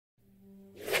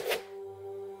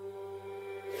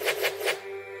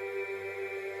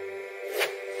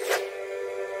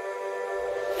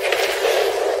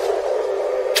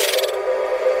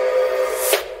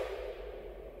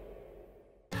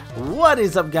What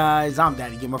is up, guys? I'm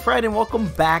DaddyGamerFred and welcome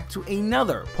back to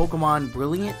another Pokemon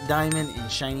Brilliant Diamond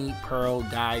and Shiny Pearl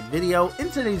guide video.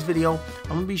 In today's video,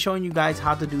 I'm going to be showing you guys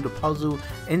how to do the puzzle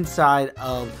inside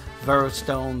of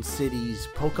Veilstone City's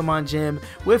Pokemon Gym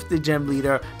with the gym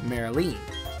leader, Marilyn.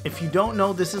 If you don't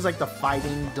know, this is like the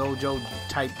fighting dojo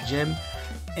type gym.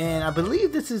 And I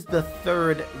believe this is the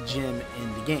third gym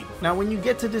in the game. Now, when you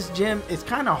get to this gym, it's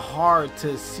kind of hard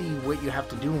to see what you have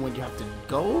to do and when you have to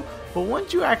go. But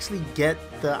once you actually get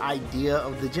the idea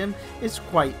of the gym, it's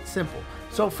quite simple.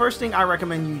 So first thing I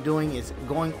recommend you doing is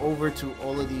going over to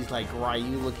all of these like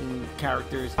Ryu looking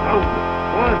characters.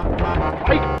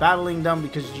 Battling them,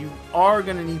 because you are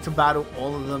going to need to battle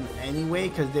all of them anyway,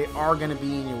 because they are going to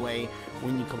be in your way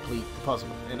when you complete the puzzle.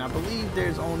 And I believe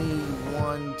there's only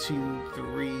 1, 2,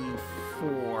 3,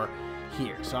 4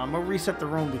 here. So I'm gonna reset the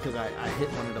room because I hit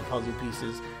one of the puzzle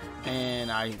pieces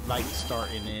and I like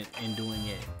starting it and doing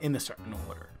it in a certain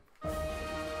order.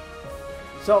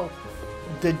 So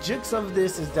the gist of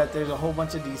this is that there's a whole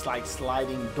bunch of these like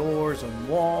sliding doors and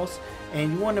walls,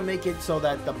 and you want to make it so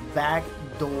that the back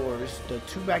doors, the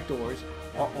 2 back doors,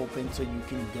 are open so you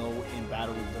can go and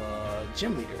battle the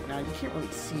gym leader. Now you can't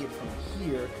really see it from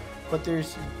here, but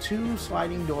there's 2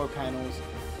 sliding door panels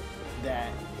that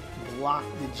block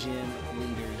the gym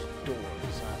leader's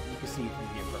doors. You can see it from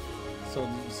here perfectly. So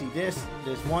you see this,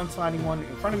 there's one sliding one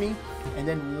in front of me, and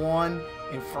then one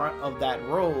in front of that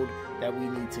road that we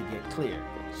need to get clear.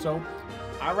 So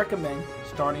I recommend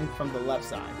starting from the left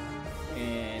side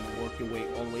and work your way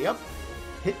all the way up.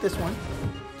 Hit this one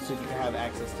so you can have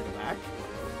access to the back.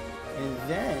 And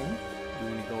then you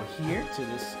want to go here to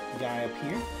this guy up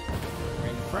here, right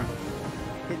in front.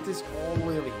 Hit this all the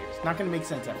way over here. It's not going to make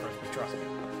sense at first, but trust me.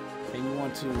 Then you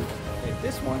want to hit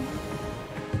this one,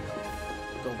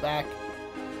 go back,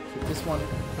 hit this one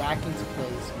back into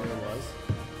place where it was.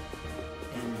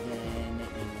 And then you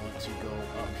want to go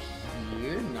up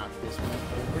here, knock this one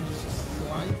over, just a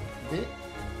slight bit.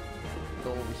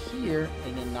 Go over here,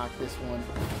 and then knock this one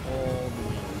all the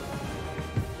way over.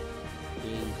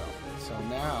 There you go. So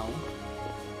now,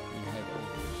 you head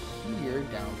over here,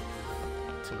 down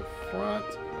to the front,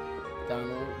 down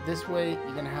this way.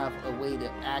 You're going to have a way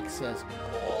to access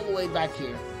all the way back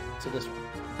here to this one.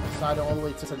 Slide all the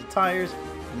way to the tires,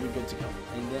 and you're good to go.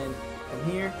 And then from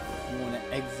here, you want to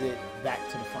exit back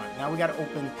to the front. Now we got to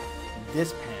open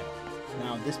this panel.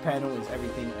 Now this panel is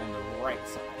everything on the right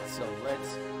side. So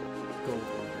let's go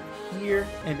over here,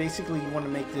 and basically you want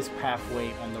to make this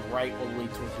pathway on the right all the way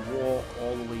towards the wall,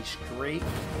 all the way straight.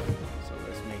 So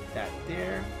let's make that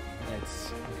there. Let's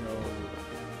go.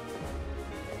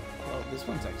 Well, this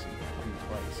one's actually in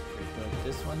place. Go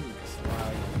this one, you can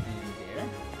slide in there,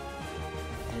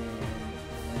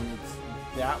 and it's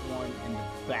that one in the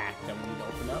back that we need to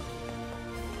open up.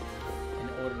 In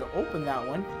order to open that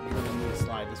one, you're going to need to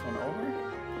slide this one over,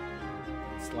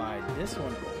 slide this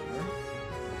one over.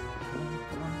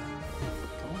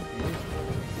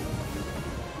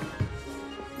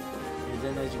 And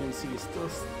then as you can see, it's still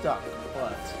stuck,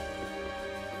 but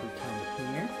we come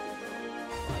here,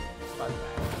 slide back,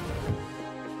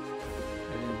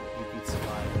 and then you can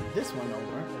slide this one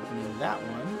over, opening that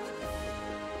one,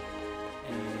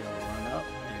 and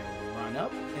run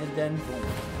up, and then boom,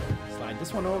 slide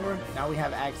this one over. Now we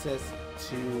have access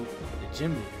to the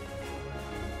gym leader,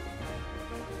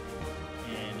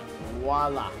 and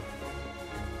voila.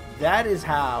 That is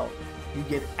how you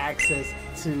get access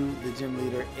to the gym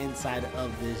leader inside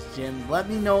of this gym. Let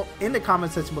me know in the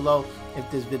comment section below if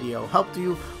this video helped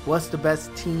you. What's the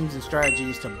best teams and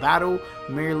strategies to battle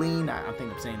Marilyn? I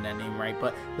think I'm saying that name right,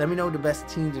 but let me know the best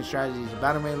teams and strategies to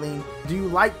battle Marilyn. Do you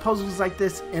like puzzles like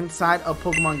this inside of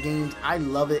Pokemon games? I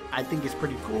love it. I think it's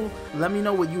pretty cool. Let me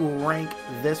know what you will rank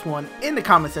this one in the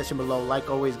comment section below. Like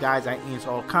always, guys, I answer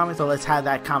all comments, so let's have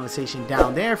that conversation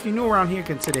down there. If you're new around here,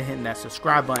 consider hitting that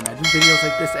subscribe button. I do videos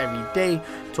like this every day,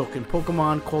 talking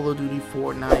Pokemon, Call of Duty,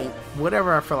 Fortnite,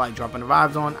 whatever I feel like dropping the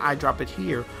vibes on, I drop it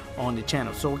here on the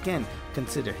channel. So again,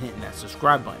 consider hitting that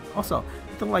subscribe button. Also,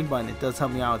 hit the like button. It does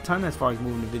help me out a ton as far as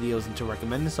moving the videos into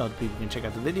recommending so other people can check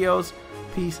out the videos.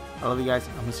 Peace. I love you guys.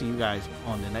 I'm gonna see you guys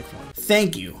on the next one.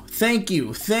 Thank you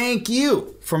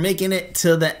for making it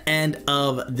to the end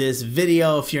of this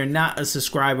video. If you're not a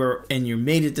subscriber and you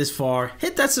made it this far,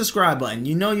 hit that subscribe button.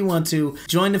 You know you want to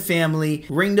join the family,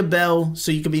 ring the bell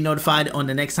so you can be notified on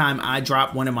the next time I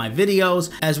drop one of my videos,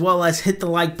 as well as hit the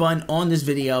like button on this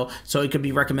video so it could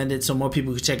be recommended so more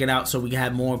people can check it out, so we can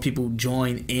have more people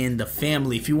join in the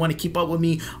family. If you want to keep up with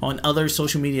me on other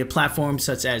social media platforms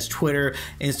such as Twitter,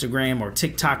 Instagram, or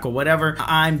TikTok or whatever,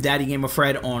 I'm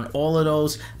DaddyGamerFred on all of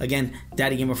those. Again,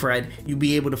 DaddyGamerFred. You'll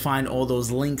be able to find all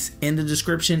those links in the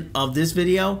description of this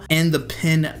video and the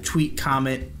pinned tweet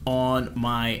comment on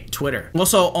my Twitter.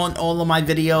 Also, on all of my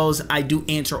videos, I do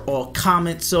answer all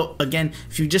comments. So again,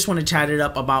 if you just want to chat it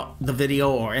up about the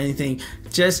video or anything,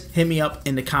 just hit me up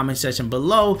in the comment section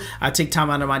below. I take time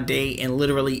out of my day and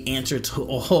literally answer to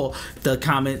all the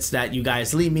comments that you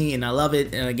guys leave me, and I love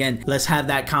it. And again, let's have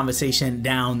that conversation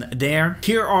down there.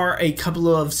 Here are a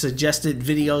couple of suggested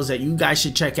videos that you guys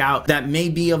should check out that may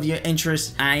be of your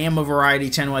interest. I am a variety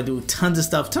channel. I do tons of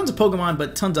stuff, tons of Pokemon,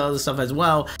 but tons of other stuff as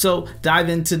well. So dive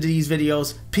into these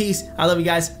videos. Peace. I love you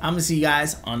guys. I'm gonna see you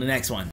guys on the next one.